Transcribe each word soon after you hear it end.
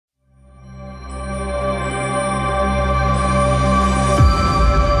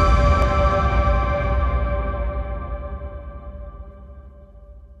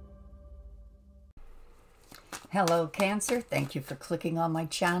Hello Cancer, thank you for clicking on my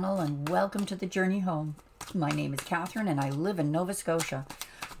channel and welcome to the journey home. My name is Catherine and I live in Nova Scotia.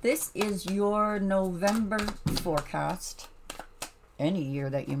 This is your November forecast, any year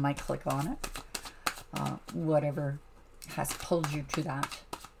that you might click on it, whatever has pulled you to that.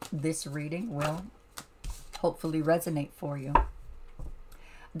 This reading will hopefully resonate for you.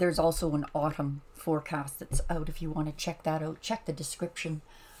 There's also an autumn forecast that's out if you want to check that out. Check the description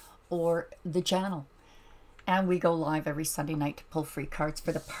or the channel. And we go live every Sunday night to pull free cards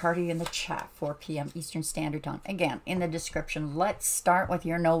for the party in the chat, 4 p.m. Eastern Standard Time. Again, in the description. Let's start with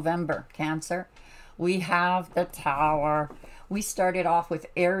your November, Cancer. We have the Tower. We started off with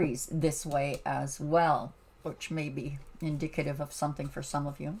Aries this way as well, which may be indicative of something for some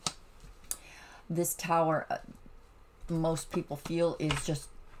of you. This Tower, most people feel, is just,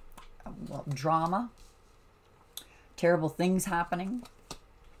 well, drama, terrible things happening.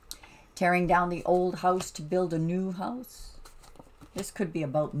 Tearing down the old house to build a new house. This could be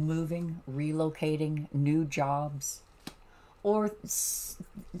about moving, relocating, new jobs, or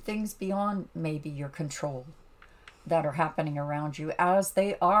things beyond maybe your control that are happening around you as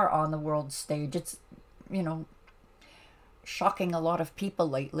they are on the world stage. It's, you know, shocking a lot of people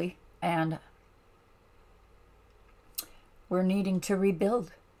lately, and we're needing to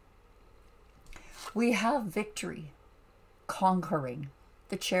rebuild. We have victory, conquering.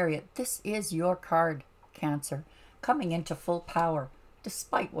 The Chariot. This is your card, Cancer, coming into full power,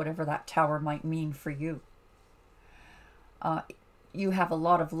 despite whatever that Tower might mean for you. You have a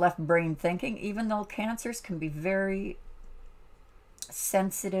lot of left brain thinking, even though Cancers can be very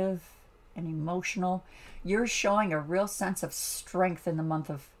sensitive and emotional. You're showing a real sense of strength in the month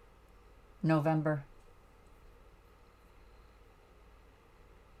of November.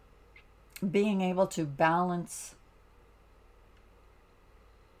 Being able to balance,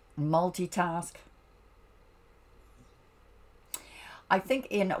 multitask. I think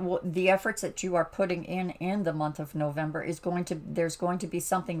in the efforts that you are putting in the month of November is there's going to be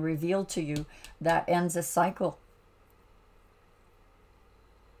something revealed to you that ends a cycle.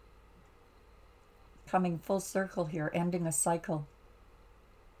 Coming full circle here, ending a cycle.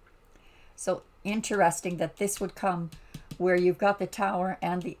 So interesting that this would come where you've got the Tower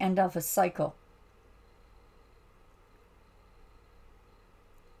and the end of a cycle.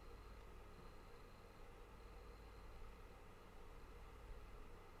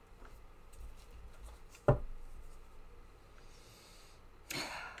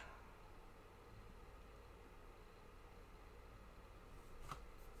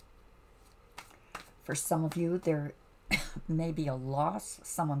 For some of you, there may be a loss,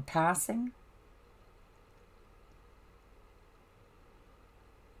 someone passing,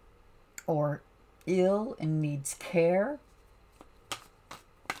 or ill and needs care.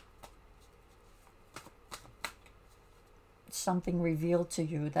 Something revealed to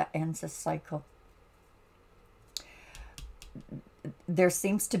you that ends a cycle. There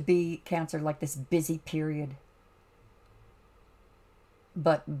seems to be, Cancer, like this busy period,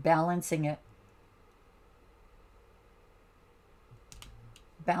 but balancing it,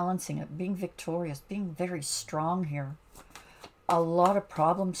 being victorious, being very strong here. A lot of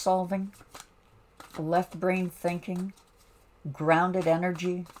problem solving, left brain thinking, grounded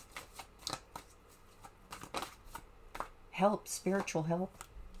energy, help, spiritual help.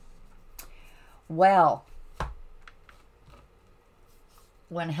 Well,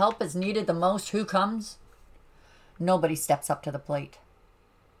 when help is needed the most, who comes? Nobody steps up to the plate.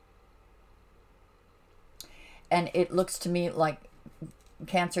 And it looks to me like,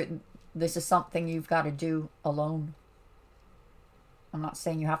 Cancer, this is something you've got to do alone. I'm not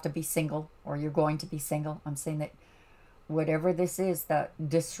saying you have to be single or you're going to be single. I'm saying that whatever this is, that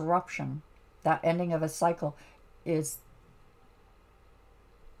disruption, that ending of a cycle is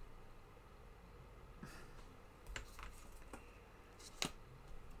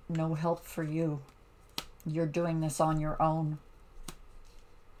no help for you. You're doing this on your own.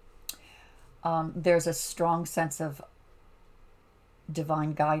 There's a strong sense of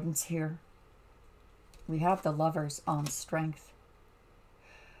divine guidance here. We have the Lovers on strength.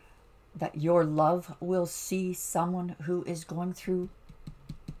 That your love will see someone who is going through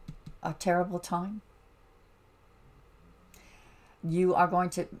a terrible time. You are going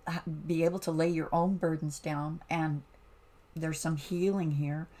to be able to lay your own burdens down, and there's some healing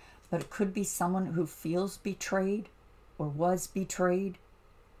here, but it could be someone who feels betrayed or was betrayed,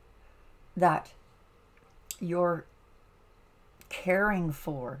 that you're caring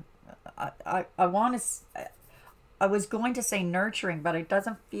for. I was going to say nurturing, but it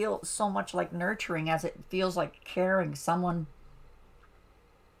doesn't feel so much like nurturing as it feels like caring. Someone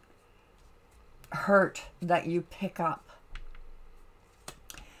hurt that you pick up.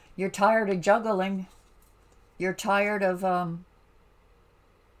 You're tired of juggling. You're tired of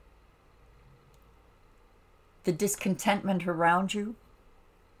the discontentment around you.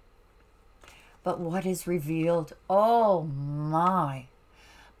 But what is revealed? Oh my.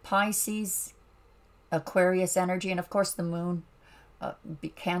 Pisces, Aquarius energy, and of course the moon,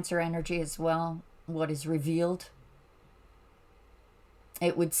 Cancer energy as well. What is revealed?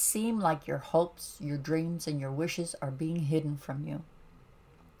 It would seem like your hopes, your dreams, and your wishes are being hidden from you.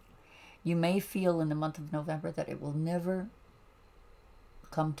 You may feel in the month of November that it will never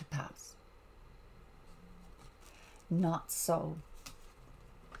come to pass. Not so.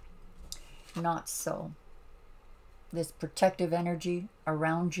 Not so. This protective energy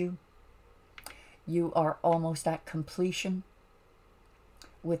around you, you are almost at completion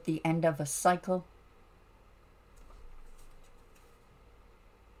with the end of a cycle.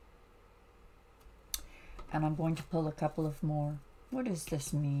 And I'm going to pull a couple of more. What does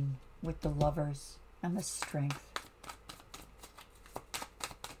this mean with the Lovers and the Strength?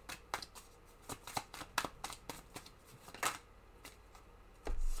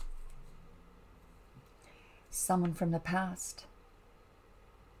 Someone from the past.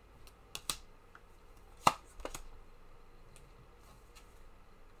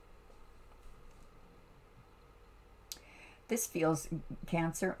 This feels,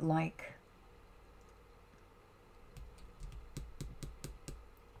 Cancer, like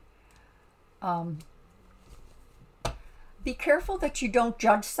be careful that you don't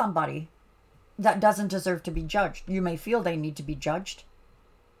judge somebody that doesn't deserve to be judged. You may feel they need to be judged,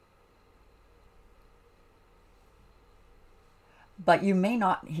 but you may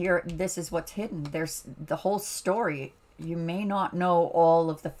not hear, this is what's hidden. There's the whole story. You may not know all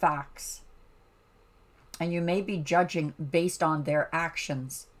of the facts. And you may be judging based on their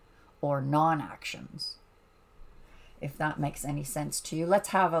actions or non-actions. If that makes any sense to you. Let's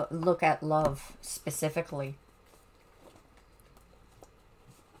have a look at love specifically.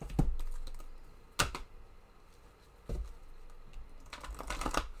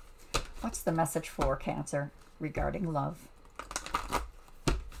 What's the message for Cancer regarding love?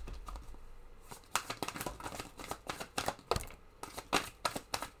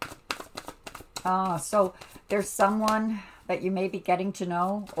 So there's someone that you may be getting to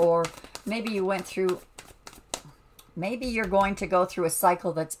know, or maybe you went through, maybe you're going to go through a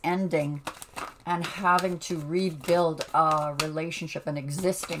cycle that's ending and having to rebuild a relationship, an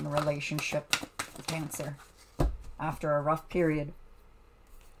existing relationship, Cancer, after a rough period.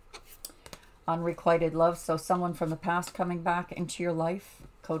 Unrequited love, so someone from the past coming back into your life.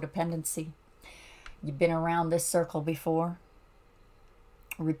 Codependency. You've been around this circle before.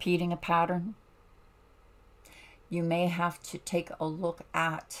 Repeating a pattern. You may have to take a look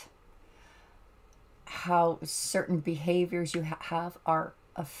at how certain behaviors you have are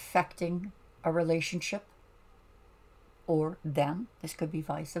affecting a relationship or them. This could be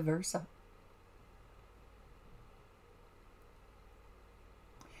vice versa.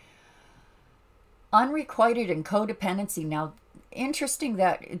 Unrequited and codependency. Now, interesting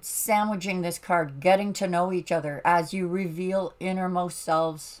that it's sandwiching this card, getting to know each other as you reveal innermost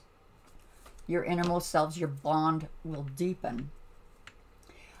selves. Your innermost selves, your bond will deepen.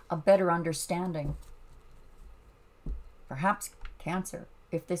 A better understanding. Perhaps, Cancer,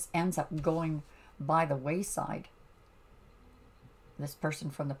 if this ends up going by the wayside, this person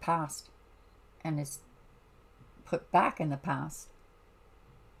from the past, and is put back in the past,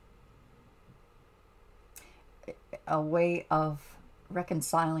 a way of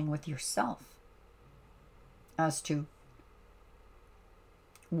reconciling with yourself as to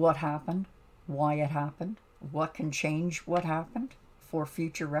what happened, why it happened, what can change what happened for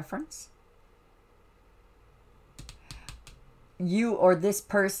future reference. You or this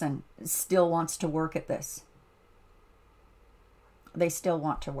person still wants to work at this. They still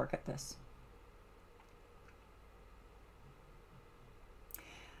want to work at this.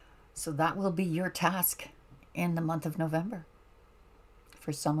 So that will be your task in the month of November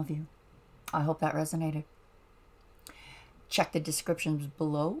for some of you. I hope that resonated. Check the descriptions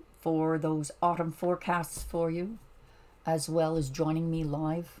below for those autumn forecasts for you, as well as joining me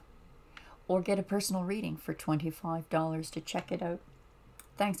live, or get a personal reading for $25 to check it out.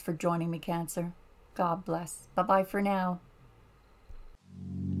 Thanks for joining me, Cancer. God bless. Bye-bye for now.